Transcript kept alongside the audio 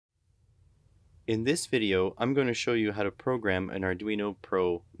In this video, I'm going to show you how to program an Arduino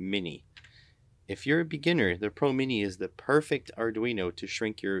Pro Mini. If you're a beginner, the Pro Mini is the perfect Arduino to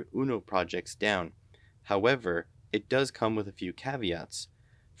shrink your Uno projects down. However, it does come with a few caveats.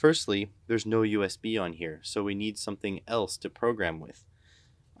 Firstly, there's no USB on here, so we need something else to program with.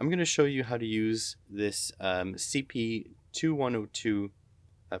 I'm going to show you how to use this CP2102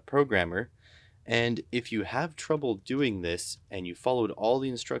 programmer. And if you have trouble doing this and you followed all the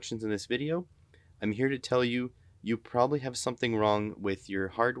instructions in this video, I'm here to tell you you probably have something wrong with your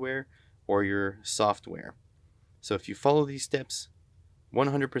hardware or your software. So if you follow these steps,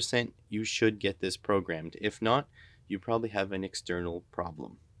 100% you should get this programmed. If not, you probably have an external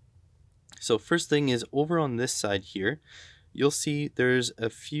problem. So first thing is, over on this side here, you'll see there's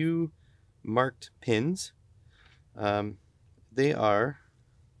a few marked pins. They are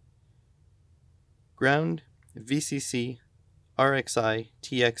ground, VCC, RXI,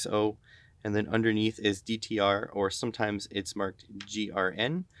 TXO, and then underneath is DTR, or sometimes it's marked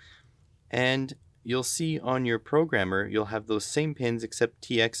GRN. And you'll see on your programmer, you'll have those same pins except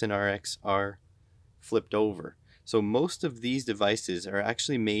TX and RX are flipped over. So most of these devices are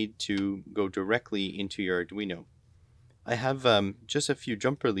actually made to go directly into your Arduino. I have just a few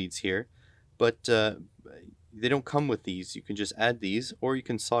jumper leads here, but they don't come with these. You can just add these, or you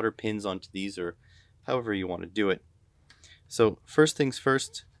can solder pins onto these, or however you want to do it. So first things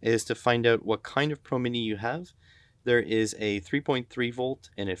first is to find out what kind of Pro Mini you have. There is a 3.3 volt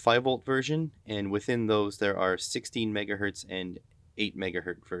and a 5 volt version, and within those there are 16 megahertz and 8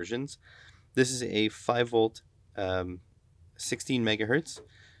 megahertz versions. This is a 5 volt 16 megahertz,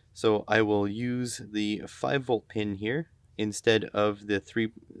 so I will use the 5 volt pin here instead of the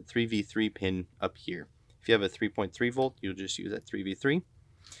 3v3 pin up here. If you have a 3.3 volt, you'll just use that 3v3.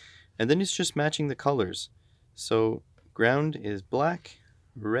 And then it's just matching the colors. So ground is black,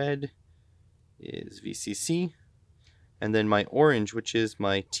 red is VCC, and then my orange, which is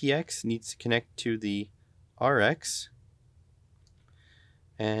my TX, needs to connect to the RX,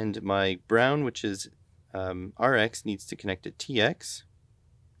 and my brown, which is RX, needs to connect to TX,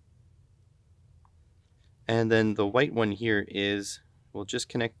 and then the white one here will just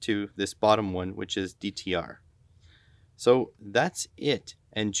connect to this bottom one, which is DTR. So that's it,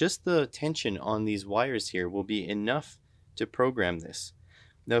 and just the tension on these wires here will be enough to program this.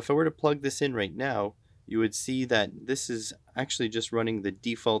 Now if I were to plug this in right now, you would see that this is actually just running the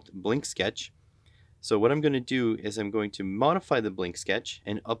default blink sketch. So what I'm going to do is I'm going to modify the blink sketch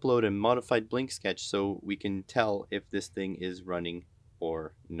and upload a modified blink sketch so we can tell if this thing is running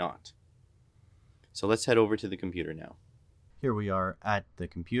or not. So let's head over to the computer now. Here we are at the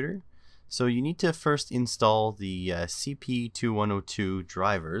computer. So you need to first install the CP2102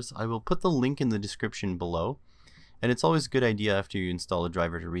 drivers. I will put the link in the description below. And it's always a good idea after you install a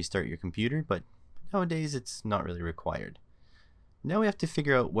driver to restart your computer, but nowadays it's not really required. Now we have to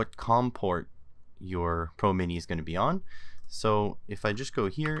figure out what COM port your Pro Mini is going to be on. So if I just go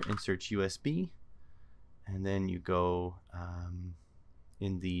here and search USB, and then you go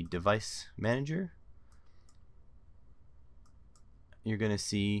in the device manager, you're going to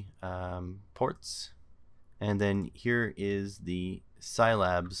see ports, and then here is the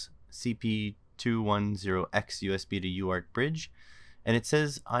Scilab's CP210X USB to UART bridge, and it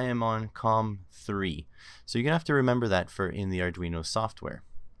says I am on COM 3. So you're going to have to remember that for in the Arduino software.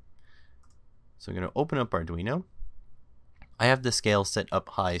 So I'm going to open up Arduino. I have the scale set up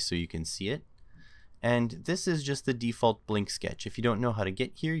high so you can see it. And this is just the default blink sketch. If you don't know how to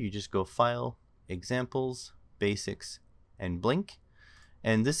get here, you just go File, Examples, Basics, and Blink.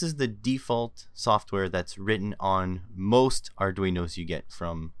 And this is the default software that's written on most Arduinos you get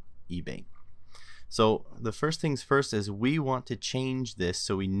from eBay. So the first things first is we want to change this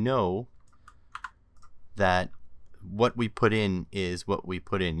so we know that what we put in is what we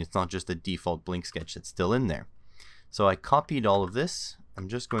put in. It's not just the default blink sketch that's still in there. So I copied all of this. I'm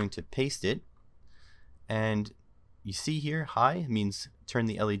just going to paste it. And you see here, high means turn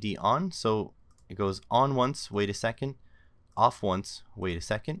the LED on. So it goes on once, wait a second, off once, wait a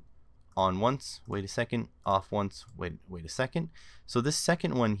second, on once, wait a second, off once, wait a second. So this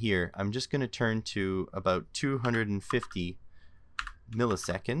second one here, I'm just going to turn to about 250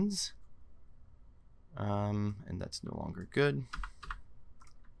 milliseconds. And that's no longer good.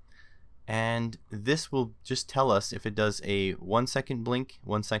 And this will just tell us if it does a 1 second blink,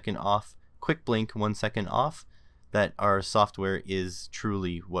 1 second off, quick blink, 1 second off, that our software is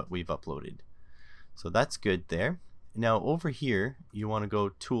truly what we've uploaded. So that's good there. Now over here, you want to go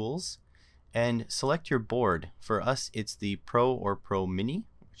Tools and select your board. For us, it's the Pro or Pro Mini,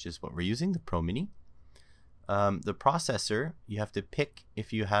 which is what we're using, the Pro Mini. The processor, you have to pick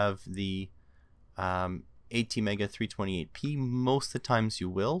if you have the ATmega 328P. Most of the times you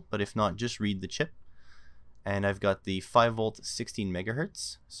will, but if not, just read the chip. And I've got the 5 volt 16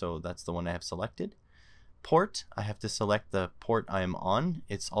 megahertz, so that's the one I have selected. Port, I have to select the port I am on.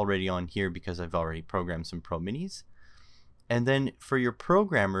 It's already on here because I've already programmed some Pro Minis. And then for your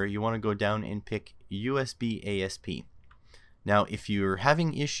programmer, you want to go down and pick USB ASP. Now, if you're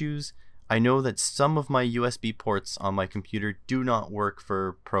having issues, I know that some of my USB ports on my computer do not work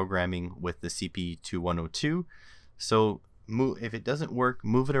for programming with the CP2102. So if it doesn't work,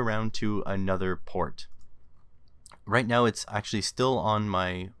 move it around to another port. Right now it's actually still on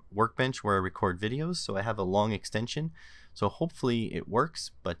my workbench where I record videos, so I have a long extension. So hopefully it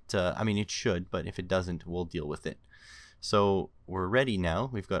works, but I mean it should, but if it doesn't, we'll deal with it. So we're ready now.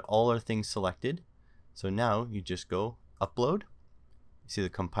 We've got all our things selected. So now you just go upload. You see the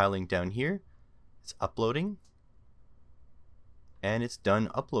compiling down here. It's uploading. And it's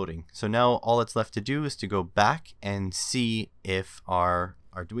done uploading. So now all it's left to do is to go back and see if our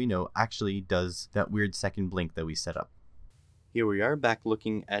Arduino actually does that weird second blink that we set up. Here we are back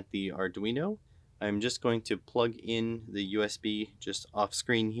looking at the Arduino. I'm just going to plug in the USB just off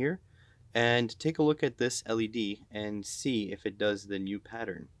screen here and take a look at this LED and see if it does the new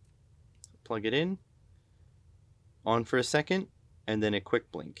pattern. Plug it in, on for a second, and then a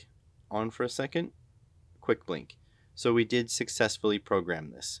quick blink. On for a second, quick blink. So we did successfully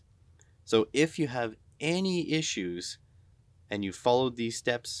program this. So if you have any issues and you followed these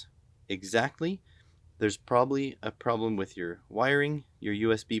steps exactly, there's probably a problem with your wiring, your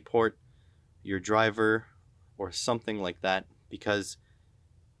USB port, your driver, or something like that, because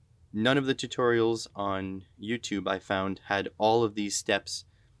none of the tutorials on YouTube I found had all of these steps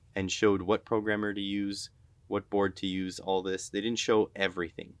and showed what programmer to use, what board to use, all this. They didn't show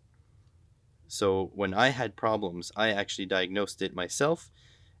everything. So when I had problems, I actually diagnosed it myself,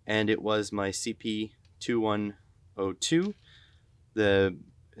 and it was my CP2102.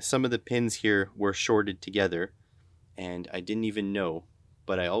 Some of the pins here were shorted together, and I didn't even know,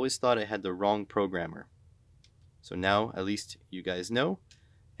 but I always thought I had the wrong programmer. So now at least you guys know,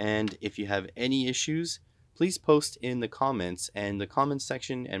 and if you have any issues, please post in the comments, and the comments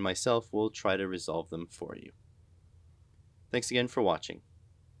section and myself will try to resolve them for you. Thanks again for watching.